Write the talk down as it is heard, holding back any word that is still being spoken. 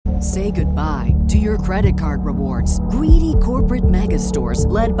Say goodbye to your credit card rewards. Greedy corporate mega stores,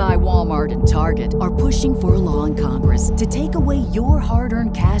 led by Walmart and Target, are pushing for a law in Congress to take away your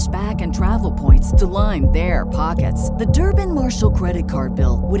hard-earned cash back and travel points to line their pockets. The Durbin-Marshall credit card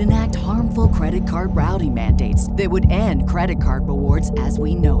bill would enact harmful credit card routing mandates that would end credit card rewards as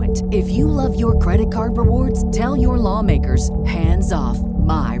we know it. If you love your credit card rewards, tell your lawmakers, hands off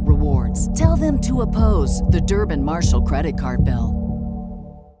my rewards. Tell them to oppose the Durbin-Marshall credit card bill.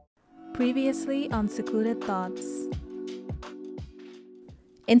 Previously on Secluded Thoughts.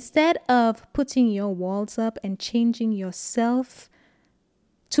 Instead of putting your walls up and changing yourself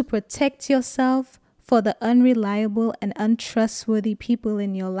to protect yourself for the unreliable and untrustworthy people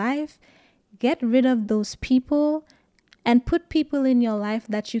in your life, get rid of those people and put people in your life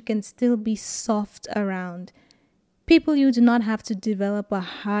that you can still be soft around. People you do not have to develop a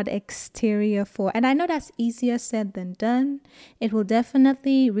hard exterior for. And I know that's easier said than done. It will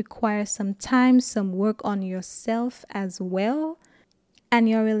definitely require some time, some work on yourself as well, and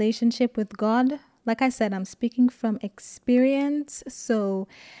your relationship with God. Like I said, I'm speaking from experience, so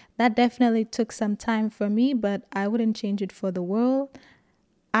that definitely took some time for me, but I wouldn't change it for the world.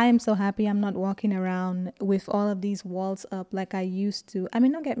 I am so happy I'm not walking around with all of these walls up like I used to. I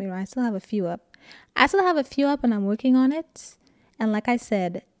mean, don't get me wrong, I still have a few up. And I'm working on it. And like I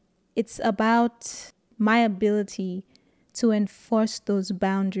said, it's about my ability to enforce those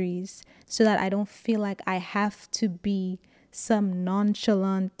boundaries so that I don't feel like I have to be some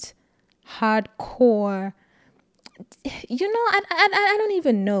nonchalant, hardcore. I don't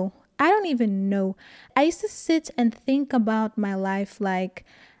even know. I used to sit and think about my life like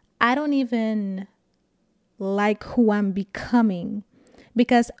I don't even like who I'm becoming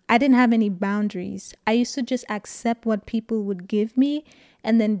because I didn't have any boundaries. I used to just accept what people would give me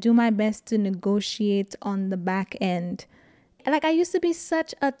and then do my best to negotiate on the back end. Like I used to be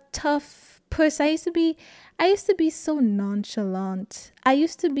such a tough person. I used to be so nonchalant. I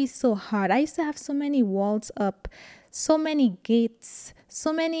used to be so hard. I used to have so many walls up, so many gates,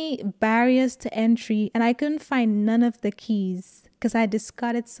 so many barriers to entry, and I couldn't find none of the keys because I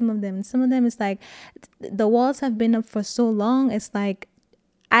discarded some of them. And some of them is like, the walls have been up for so long, it's like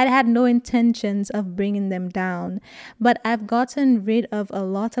I had no intentions of bringing them down, but I've gotten rid of a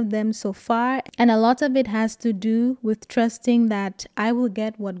lot of them so far. And a lot of it has to do with trusting that I will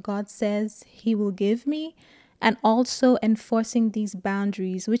get what God says He will give me, and also enforcing these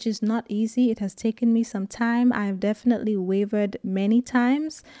boundaries, which is not easy. It has taken me some time. I've definitely wavered many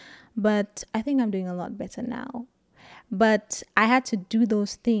times, but I think I'm doing a lot better now. But I had to do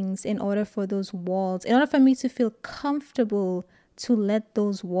those things in order for those walls, in order for me to feel comfortable to let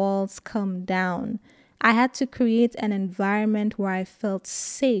those walls come down. I had to create an environment where I felt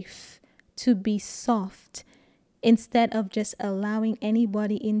safe to be soft instead of just allowing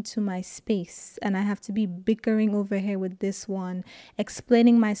anybody into my space. And I have to be bickering over here with this one,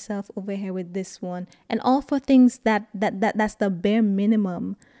 explaining myself over here with this one, and all for things that's the bare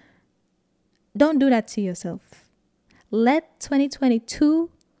minimum. Don't do that to yourself. Let 2022,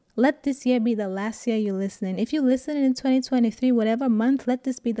 let this year be the last year you're listening. If you listen in 2023, whatever month, let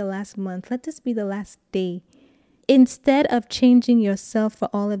this be the last month. Let this be the last day. Instead of changing yourself for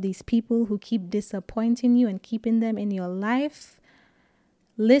all of these people who keep disappointing you and keeping them in your life,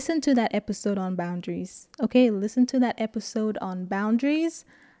 listen to that episode on boundaries. Okay, listen to that episode on boundaries.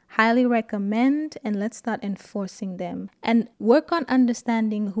 Highly recommend, and let's start enforcing them. And work on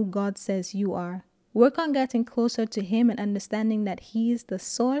understanding who God says you are. Work on getting closer to Him and understanding that He is the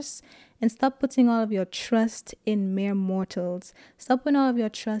source, and stop putting all of your trust in mere mortals. Stop putting all of your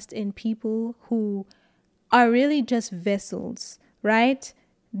trust in people who are really just vessels, right?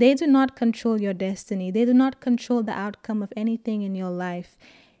 They do not control your destiny. They do not control the outcome of anything in your life.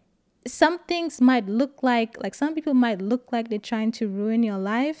 Some things might look like some people might look like they're trying to ruin your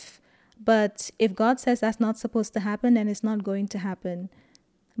life, but if God says that's not supposed to happen, then it's not going to happen.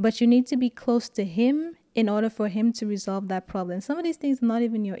 But you need to be close to Him in order for Him to resolve that problem. Some of these things are not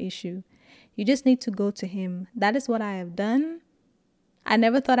even your issue. You just need to go to Him. That is what I have done. I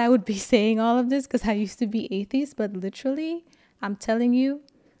never thought I would be saying all of this because I used to be atheist, but literally, I'm telling you,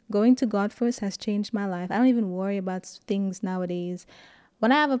 going to God first has changed my life. I don't even worry about things nowadays.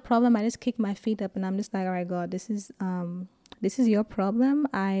 When I have a problem, I just kick my feet up and I'm just like, all right, God, this is your problem.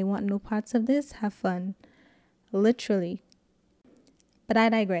 I want no parts of this. Have fun. Literally. But I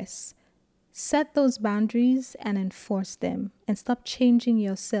digress. Set those boundaries and enforce them, and stop changing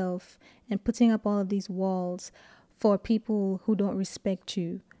yourself and putting up all of these walls for people who don't respect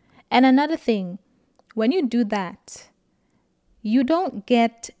you. And another thing, when you do that, you don't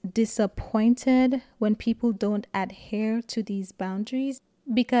get disappointed when people don't adhere to these boundaries.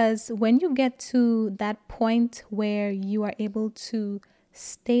 Because when you get to that point where you are able to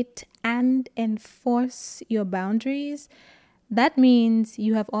state and enforce your boundaries, that means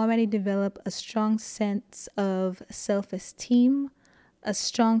you have already developed a strong sense of self esteem, a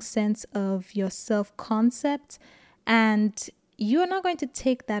strong sense of your self concept, and you are not going to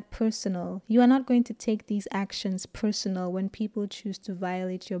take that personal. You are not going to take these actions personal when people choose to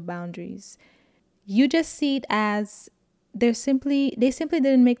violate your boundaries. You just see it as they simply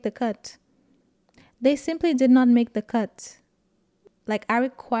didn't make the cut. They simply did not make the cut. Like, I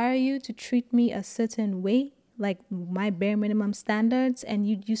require you to treat me a certain way, like my bare minimum standards, and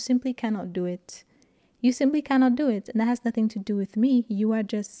you simply cannot do it. You simply cannot do it. And that has nothing to do with me. You are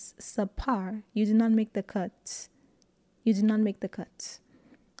just subpar. You did not make the cut. You did not make the cut.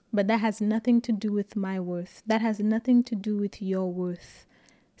 But that has nothing to do with my worth. That has nothing to do with your worth.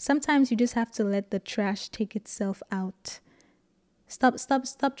 Sometimes you just have to let the trash take itself out.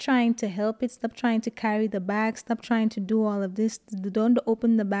 Stop trying to help it. Stop trying to carry the bag. Stop trying to do all of this. Don't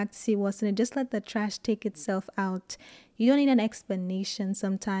open the bag to see what's in it. Just let the trash take itself out. You don't need an explanation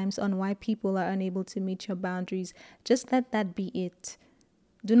sometimes on why people are unable to meet your boundaries. Just let that be it.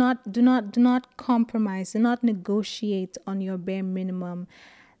 Do not compromise. Do not negotiate on your bare minimum.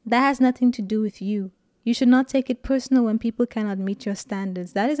 That has nothing to do with you. You should not take it personal when people cannot meet your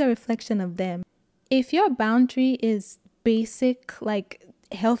standards. That is a reflection of them. If your boundary is basic, like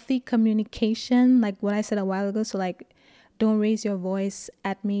healthy communication, like what I said a while ago, so like don't raise your voice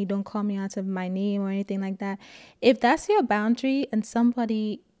at me, don't call me out of my name or anything like that. If that's your boundary and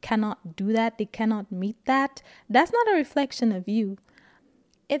somebody cannot do that, they cannot meet that, that's not a reflection of you.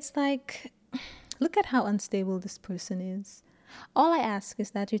 It's like, look at how unstable this person is. All I ask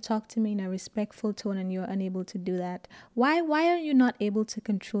is that you talk to me in a respectful tone, and you're unable to do that. Why are you not able to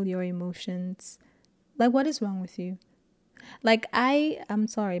control your emotions? Like, what is wrong with you? Like, I'm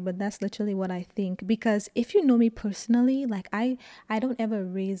sorry, but that's literally what I think. Because if you know me personally, like I don't ever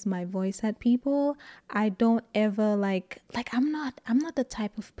raise my voice at people. I don't ever like I'm not the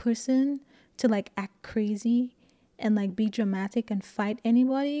type of person to like act crazy and like be dramatic and fight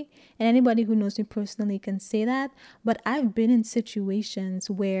anybody. And anybody who knows me personally can say that. But I've been in situations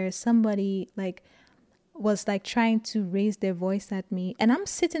where somebody like was like trying to raise their voice at me, and I'm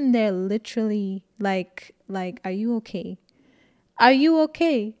sitting there literally like are you okay? Are you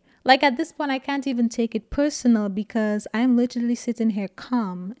okay? Like, at this point, I can't even take it personal because I'm literally sitting here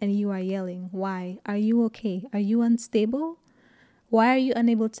calm and you are yelling. Why? Are you okay? Are you unstable? Why are you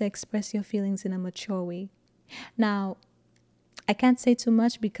unable to express your feelings in a mature way? Now, I can't say too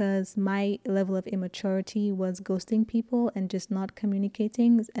much because my level of immaturity was ghosting people and just not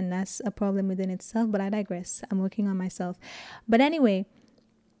communicating, and that's a problem within itself, but I digress. I'm working on myself. But anyway,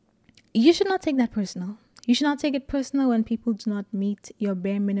 you should not take that personal. You should not take it personal when people do not meet your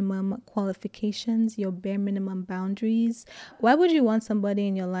bare minimum qualifications, your bare minimum boundaries. Why would you want somebody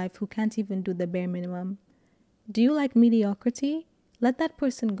in your life who can't even do the bare minimum? Do you like mediocrity? Let that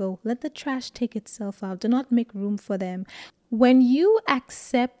person go. Let the trash take itself out. Do not make room for them. When you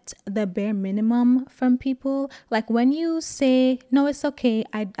accept the bare minimum from people, like when you say, no, it's okay,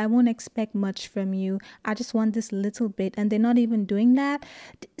 I won't expect much from you, I just want this little bit, and they're not even doing that,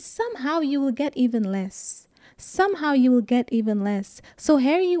 somehow you will get even less. Somehow you will get even less. So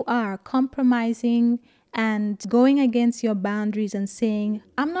here you are compromising and going against your boundaries and saying,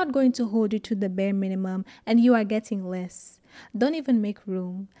 I'm not going to hold you to the bare minimum, and you are getting less. Don't even make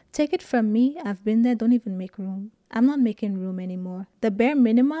room. Take it from me. I've been there. Don't even make room. I'm not making room anymore. The bare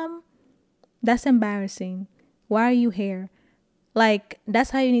minimum, that's embarrassing. Why are you here? Like,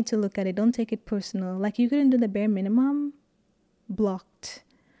 that's how you need to look at it. Don't take it personal. Like, you couldn't do the bare minimum. Blocked.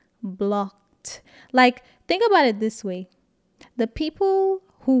 Blocked. Like, think about it this way. The people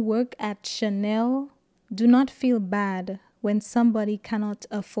who work at Chanel do not feel bad when somebody cannot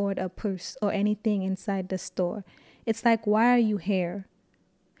afford a purse or anything inside the store. It's like, why are you here?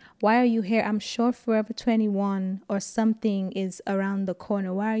 Why are you here? I'm sure Forever 21 or something is around the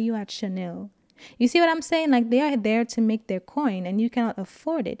corner. Why are you at Chanel? You see what I'm saying? Like, they are there to make their coin and you cannot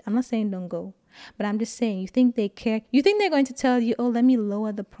afford it. I'm not saying don't go, but I'm just saying, you think they care? You think they're going to tell you, oh, let me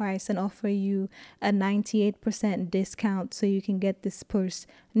lower the price and offer you a 98% discount so you can get this purse?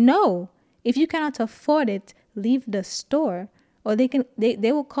 No. If you cannot afford it, leave the store. Or they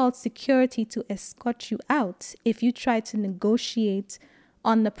will call security to escort you out if you try to negotiate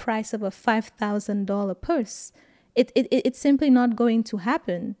on the price of a $5,000 purse. It's simply not going to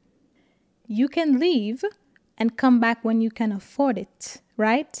happen. You can leave and come back when you can afford it,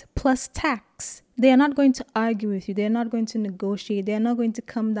 right? Plus tax. They are not going to argue with you. They're not going to negotiate. They're not going to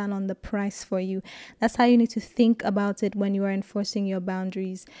come down on the price for you. That's how you need to think about it when you are enforcing your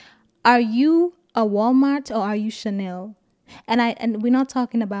boundaries. Are you a Walmart or are you Chanel? And we're not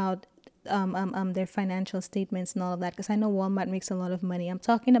talking about their financial statements and all of that, because I know Walmart makes a lot of money. I'm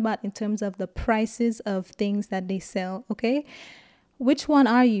talking about in terms of the prices of things that they sell, okay? Which one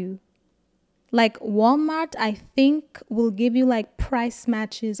are you? Like Walmart, I think, will give you like price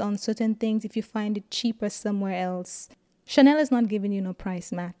matches on certain things if you find it cheaper somewhere else. Chanel is not giving you no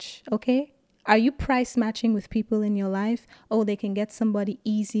price match, okay? Are you price matching with people in your life? Oh, they can get somebody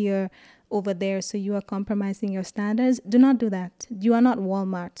easier over there, so you are compromising your standards. Do not do that. You are not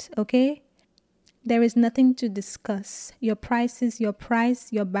Walmart, okay? There is nothing to discuss. Your price is your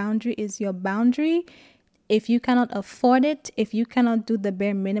price. Your boundary is your boundary. If you cannot afford it, if you cannot do the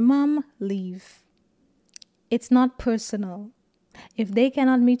bare minimum, leave. It's not personal. If they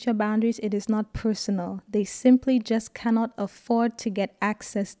cannot meet your boundaries, it is not personal. They simply just cannot afford to get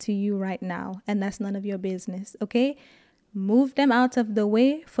access to you right now. And that's none of your business, okay? Move them out of the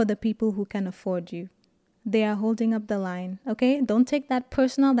way for the people who can afford you. They are holding up the line, okay? Don't take that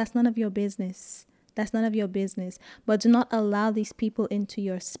personal. That's none of your business. That's none of your business. But do not allow these people into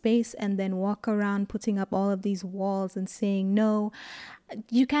your space and then walk around putting up all of these walls and saying, no,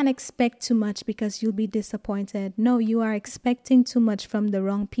 you can't expect too much because you'll be disappointed. No, you are expecting too much from the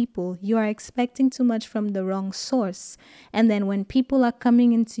wrong people. You are expecting too much from the wrong source. And then when people are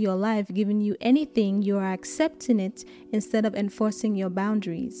coming into your life, giving you anything, you are accepting it instead of enforcing your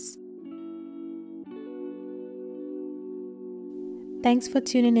boundaries. Thanks for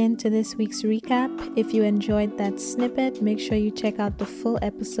tuning in to this week's recap. If you enjoyed that snippet, make sure you check out the full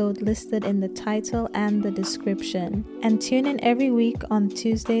episode listed in the title and the description. And tune in every week on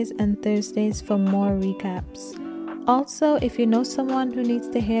Tuesdays and Thursdays for more recaps. Also, if you know someone who needs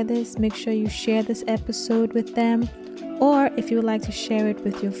to hear this, make sure you share this episode with them. Or if you would like to share it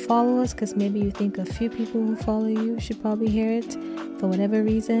with your followers, because maybe you think a few people who follow you should probably hear it for whatever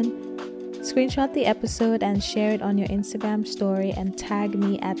reason, screenshot the episode and share it on your Instagram story and tag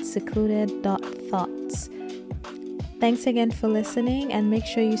me at secluded.thoughts. Thanks again for listening, and make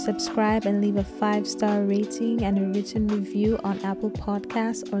sure you subscribe and leave a 5-star rating and a written review on Apple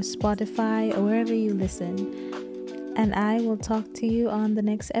Podcasts or Spotify or wherever you listen. And I will talk to you on the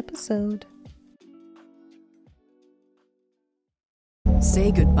next episode.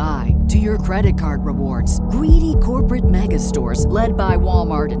 Say goodbye to your credit card rewards. Greedy corporate mega stores, led by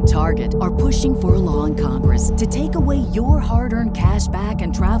Walmart and Target, are pushing for a law in Congress to take away your hard-earned cash back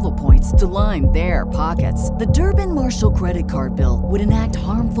and travel points to line their pockets. The Durbin-Marshall credit card bill would enact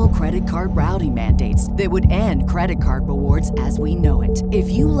harmful credit card routing mandates that would end credit card rewards as we know it.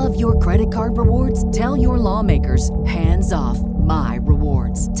 If you love your credit card rewards, tell your lawmakers, hands off my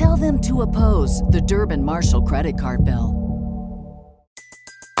rewards. Tell them to oppose the Durbin-Marshall credit card bill.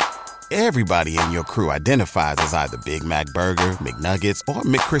 Everybody in your crew identifies as either Big Mac Burger, McNuggets, or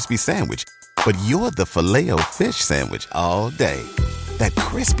McCrispy Sandwich. But you're the Filet-O-Fish Sandwich all day. That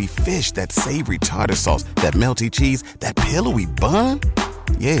crispy fish, that savory tartar sauce, that melty cheese, that pillowy bun.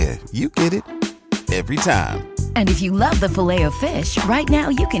 Yeah, you get it. Every time. And if you love the Filet-O-Fish, right now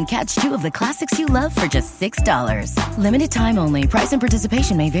you can catch 2 of the classics you love for just $6. Limited time only. Price and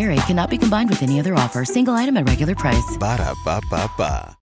participation may vary. Cannot be combined with any other offer. Single item at regular price. Ba-da-ba-ba-ba.